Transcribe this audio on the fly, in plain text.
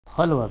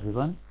Hello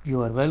everyone,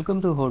 you are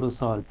welcome to how to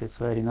solve this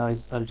very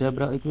nice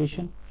algebra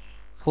equation.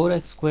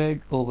 4x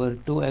squared over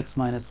 2x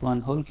minus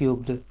 1 whole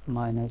cubed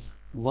minus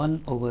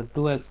 1 over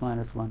 2x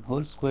minus 1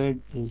 whole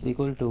squared is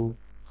equal to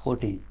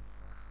 14.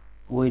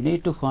 We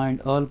need to find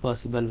all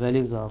possible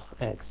values of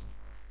x,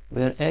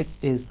 where x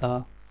is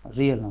a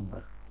real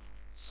number.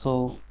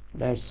 So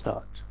let's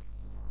start.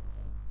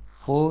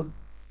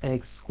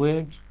 4x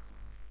squared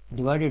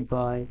divided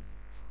by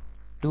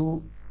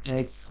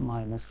 2x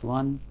minus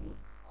 1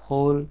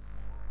 whole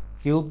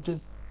cubed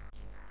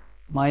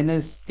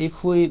minus,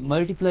 if we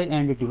multiply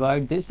and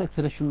divide this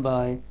expression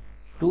by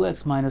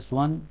 2x minus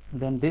 1,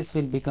 then this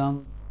will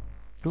become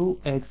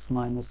 2x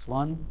minus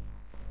 1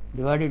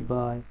 divided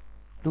by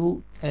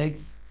 2x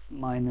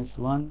minus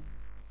 1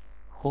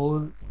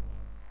 whole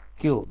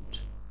cubed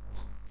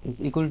is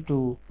equal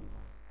to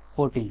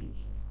 14.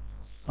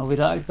 Now we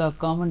write the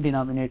common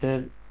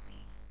denominator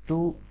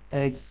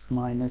 2x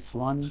minus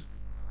 1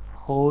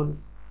 whole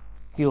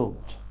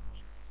cubed.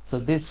 So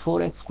this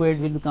 4x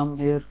squared will become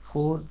here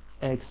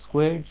 4x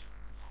squared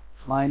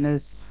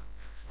minus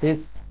this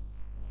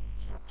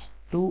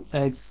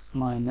 2x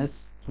minus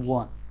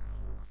 1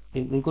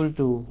 is equal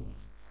to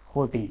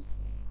 14.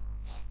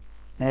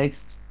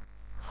 Next,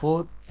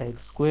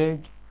 4x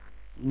squared,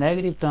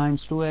 negative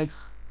times 2x,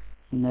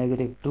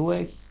 negative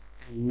 2x,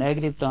 and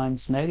negative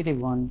times negative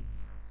 1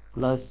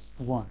 plus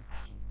 1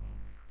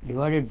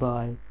 divided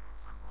by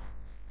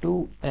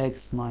 2x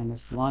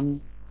minus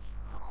 1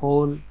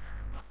 whole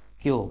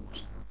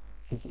cubed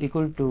is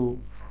equal to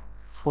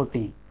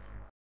 14.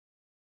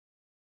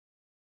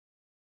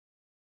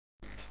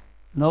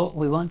 Now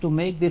we want to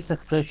make this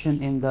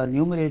expression in the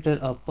numerator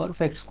a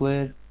perfect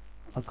square.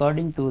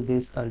 According to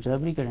this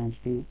algebraic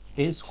identity,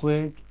 a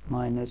squared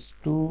minus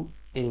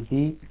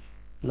 2ab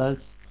plus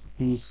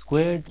b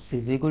squared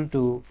is equal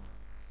to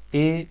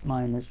a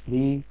minus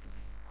b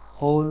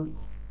whole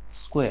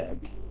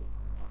squared.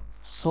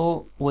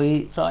 So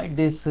we write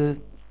this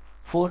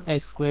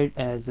 4x squared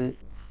as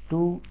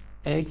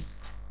 2x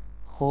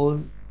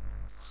whole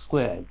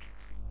squared,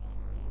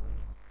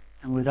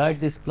 and we write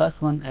this plus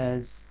 1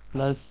 as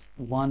plus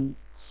 1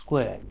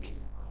 squared.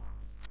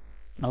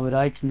 Now we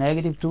write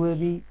negative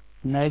 2ab,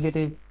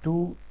 negative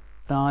 2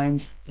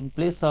 times, in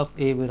place of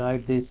a we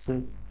write this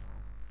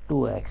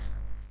 2x,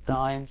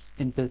 times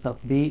in place of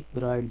b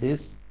we write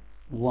this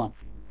 1.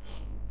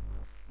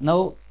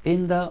 Now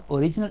in the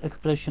original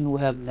expression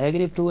we have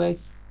negative 2x,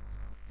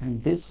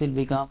 and this will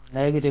become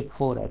negative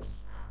 4x.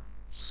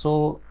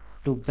 So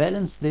to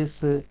balance this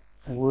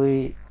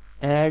we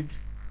add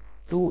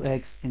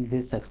 2x in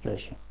this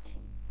expression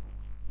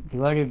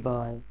divided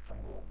by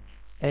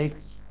x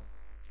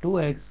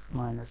 2x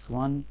minus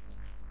 1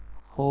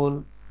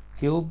 whole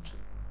cubed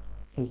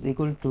is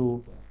equal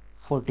to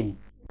 14.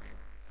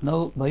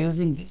 Now by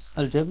using this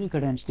algebraic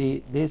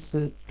identity, this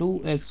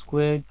 2x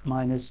squared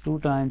minus 2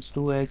 times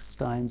 2x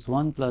times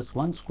 1 plus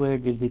 1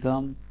 squared will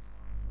become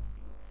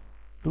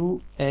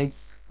 2x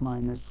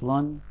minus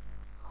 1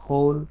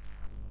 whole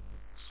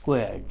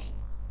squared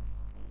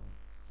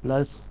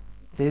plus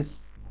this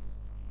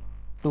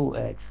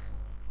 2x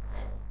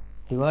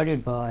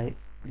divided by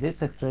this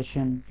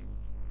expression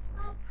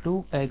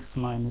 2x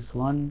minus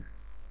 1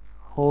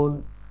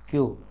 whole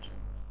cubed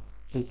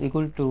is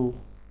equal to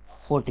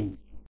 14.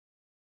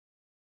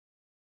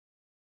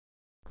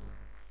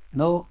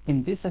 Now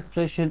in this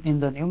expression in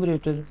the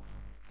numerator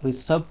we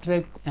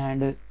subtract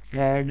and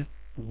add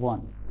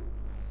 1,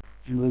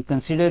 and we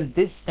consider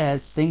this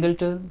as single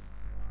term,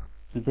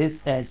 this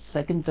as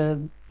second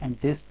term, and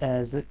this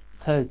as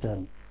third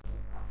term.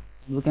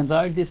 We can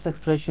write this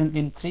expression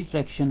in three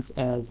fractions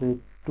as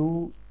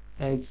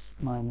 2x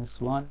minus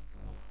 1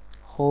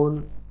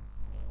 whole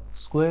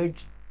squared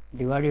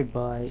divided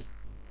by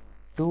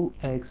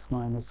 2x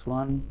minus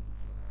 1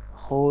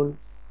 whole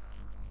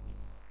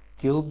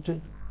cubed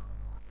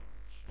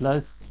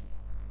plus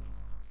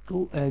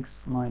 2x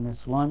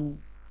minus 1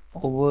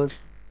 over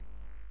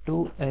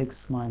 2x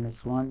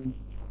minus 1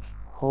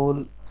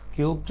 whole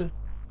cubed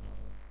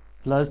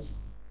plus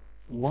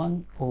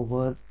 1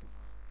 over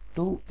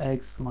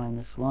 2x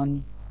minus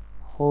 1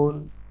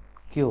 whole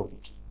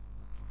cubed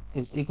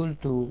is equal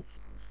to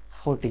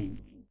 14.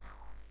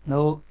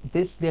 Now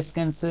this gets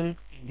cancelled,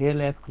 here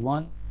left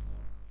 1,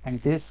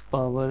 and this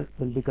power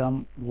will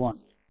become 1,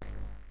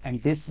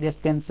 and this gets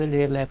cancelled,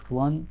 here left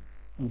 1,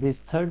 this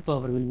third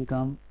power will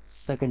become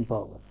second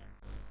power.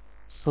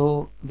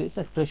 So this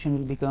expression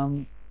will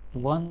become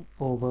 1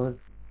 over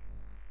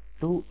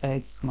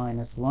 2x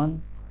minus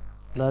 1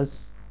 plus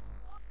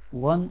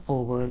 1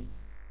 over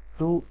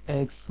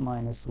 2x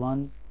minus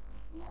 1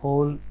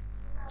 whole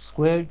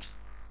squared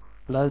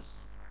plus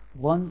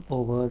 1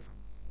 over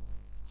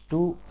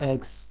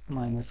 2x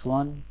minus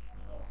 1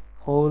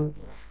 whole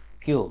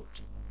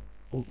cubed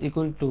is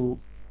equal to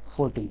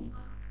 14.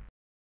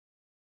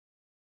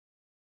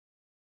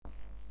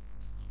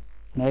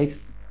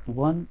 Next,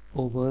 1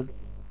 over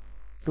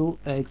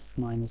 2x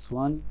minus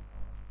 1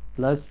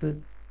 plus,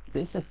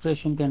 this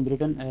expression can be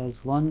written as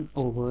 1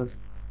 over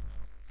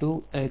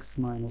 2x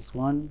minus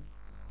 1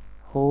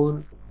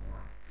 whole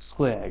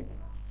squared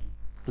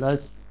plus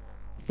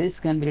this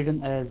can be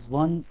written as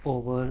 1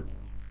 over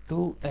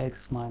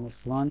 2x minus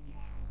 1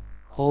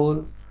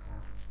 whole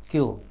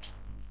cubed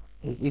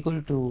is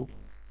equal to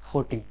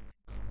 14.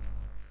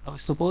 Now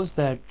suppose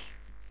that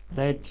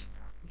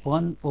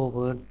 1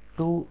 over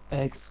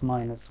 2x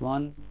minus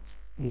 1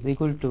 is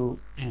equal to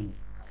m.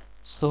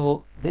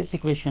 So this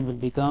equation will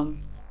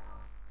become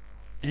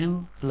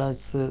m plus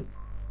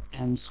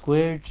m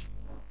squared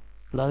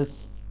plus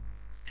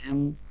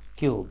m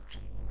cubed.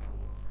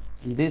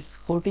 This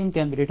 14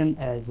 can be written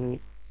as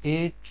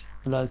 8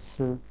 plus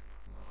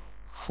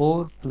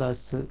 4 plus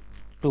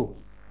 2.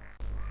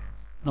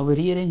 Now we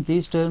rearrange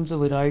these terms.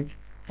 We write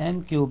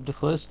m cubed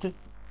first and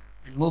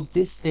move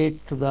this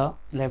 8 to the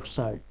left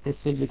side. This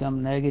will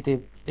become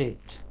negative 8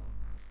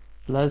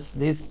 plus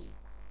this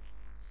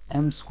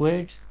m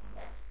squared.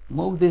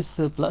 Move this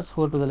plus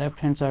 4 to the left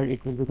hand side.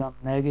 It will become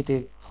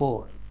negative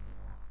 4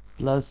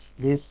 plus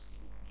this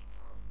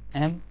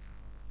m,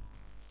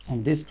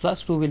 and this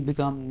plus 2 will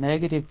become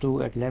negative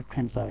 2 at left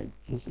hand side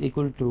is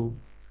equal to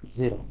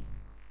 0.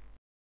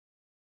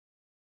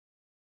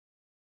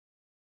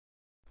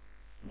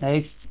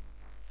 Next,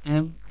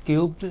 m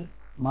cubed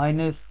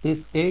minus this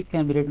 8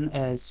 can be written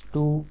as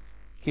 2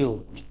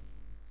 cubed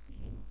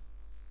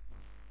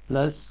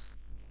plus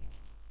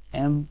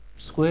m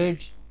squared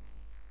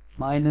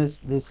minus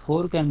this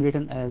 4 can be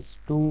written as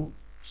 2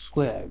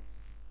 squared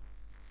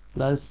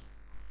plus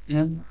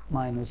m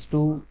minus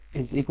 2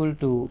 is equal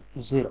to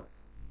 0.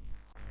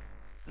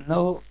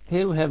 Now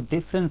here we have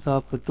difference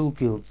of 2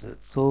 cubes.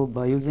 So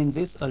by using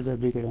this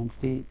algebraic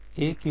identity,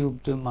 a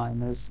cubed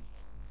minus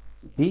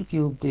b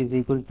cubed is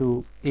equal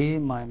to a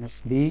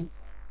minus b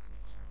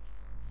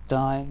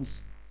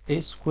times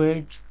a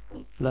squared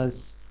plus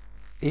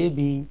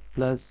ab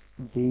plus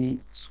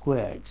b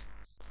squared.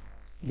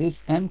 This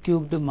m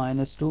cubed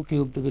minus 2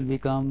 cubed will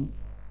become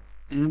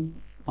m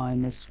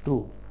minus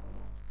 2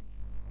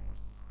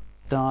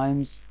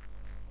 times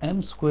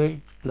m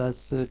squared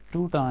plus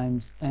 2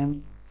 times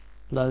m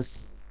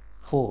plus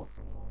 4.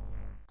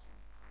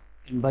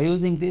 And by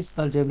using this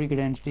algebraic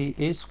identity,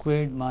 a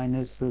squared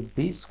minus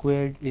b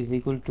squared is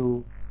equal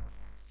to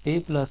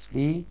a plus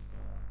b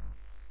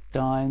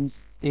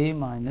times a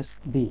minus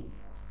b.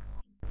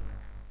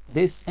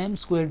 This m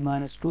squared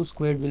minus 2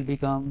 squared will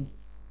become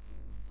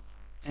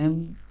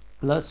m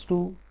plus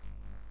 2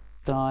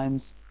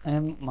 times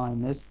m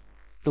minus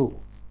 2.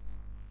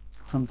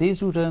 From these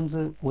two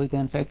terms we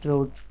can factor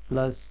out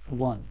plus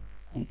 1,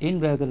 and in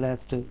bracket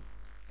left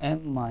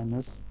m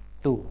minus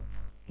 2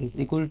 is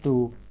equal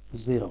to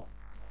 0.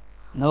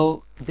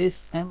 Now this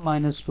m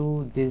minus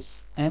 2, this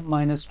m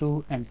minus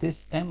 2 and this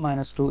m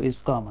minus 2 is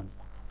common.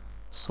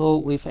 So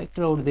we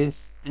factor out this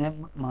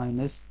m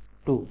minus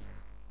 2,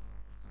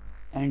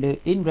 and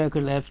in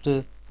bracket left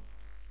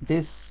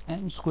this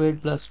m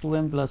squared plus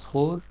 2m plus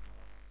 4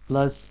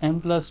 plus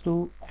m plus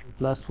 2 and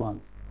plus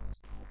 1.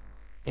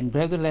 In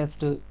bracket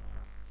left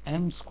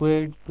m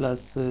squared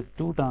plus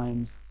 2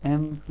 times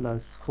m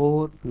plus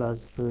 4 plus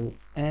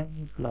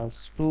m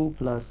plus 2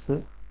 plus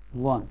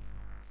 1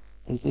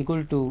 is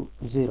equal to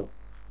 0.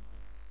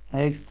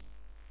 Next,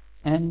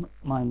 m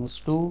minus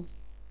 2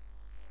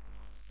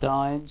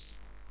 times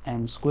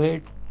m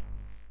squared.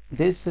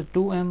 This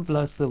 2m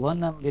plus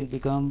 1m will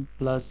become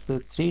plus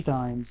 3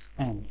 times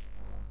m,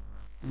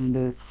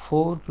 and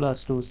 4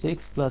 plus 2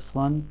 6 plus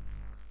 1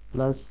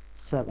 plus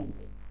 7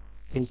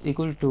 is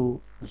equal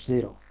to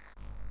 0.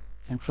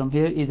 And from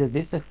here either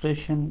this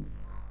expression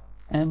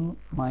m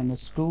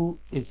minus 2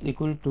 is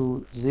equal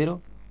to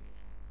 0,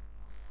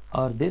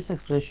 or this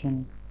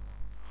expression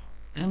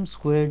m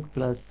squared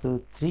plus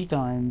 3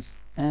 times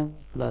m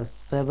plus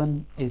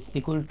 7 is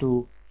equal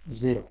to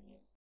 0.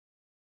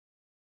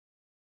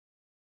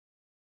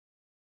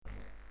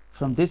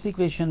 From this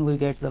equation we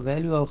get the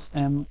value of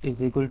m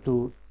is equal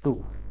to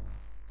 2,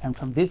 and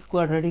from this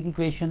quadratic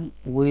equation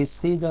we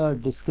see the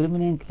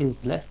discriminant is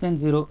less than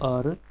 0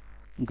 or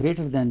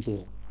greater than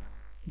 0.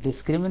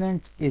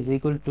 Discriminant is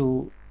equal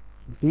to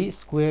b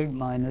squared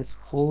minus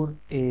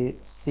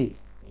 4ac.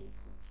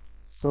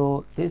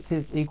 So this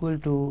is equal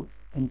to,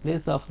 in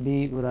place of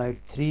b we write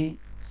 3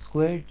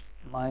 squared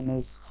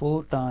minus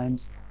 4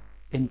 times,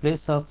 in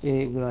place of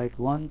a we write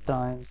 1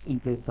 times, in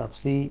place of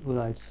c we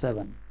write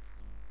 7,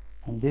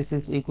 and this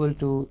is equal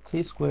to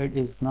 3 squared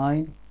is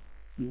 9,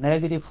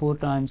 negative 4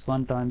 times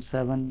 1 times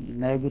 7,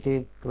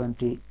 negative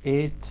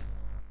 28,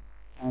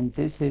 and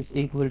this is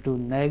equal to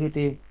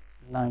negative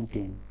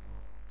 19.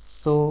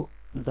 So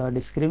the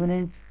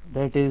discriminant,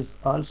 that is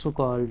also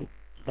called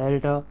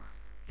delta,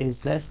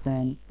 is less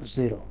than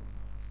 0.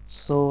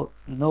 So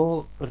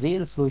no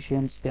real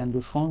solutions can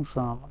be found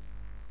from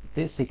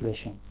this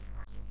equation.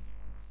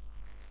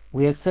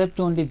 We accept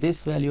only this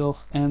value of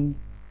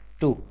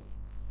m2.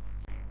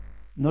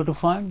 Now to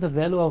find the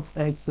value of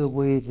x,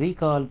 we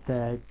recall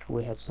that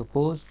we have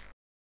supposed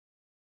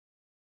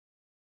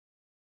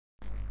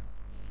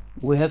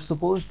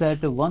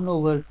that 1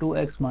 over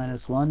 2x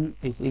minus 1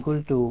 is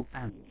equal to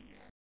m.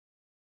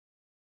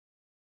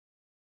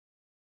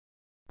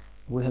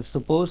 We have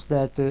supposed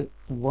that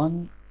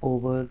 1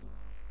 over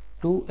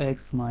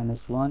 2x minus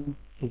 1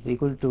 is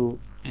equal to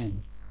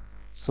m.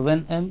 So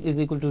when m is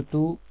equal to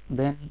 2,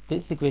 then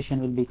this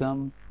equation will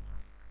become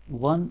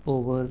 1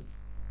 over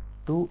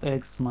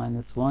 2x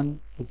minus 1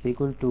 is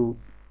equal to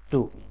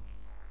 2.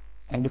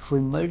 And if we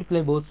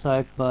multiply both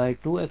sides by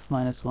 2x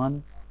minus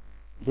 1,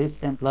 this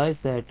implies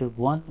that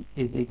 1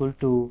 is equal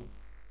to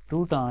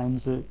 2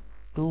 times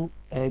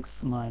 2x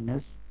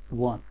minus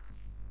 1.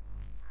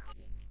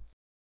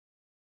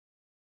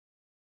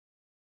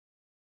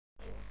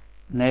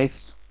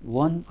 Next,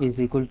 1 is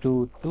equal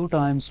to 2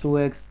 times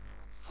 2x,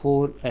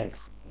 4x,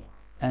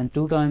 and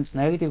 2 times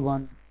negative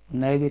 1,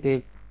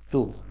 negative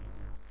 2.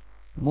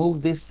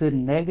 Move this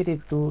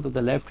negative 2 to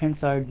the left hand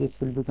side, this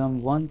will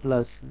become 1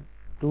 plus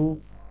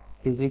 2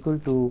 is equal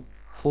to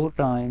 4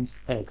 times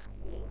x.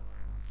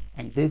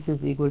 And this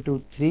is equal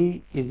to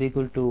 3 is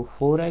equal to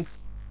 4x.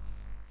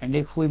 And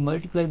if we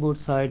multiply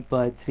both sides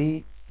by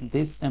 3,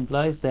 this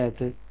implies that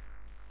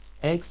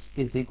x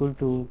is equal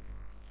to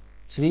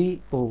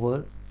 3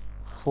 over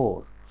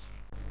 4.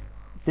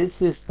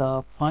 This is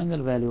the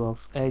final value of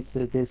x.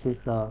 This is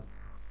the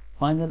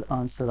final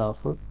answer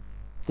of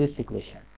this equation.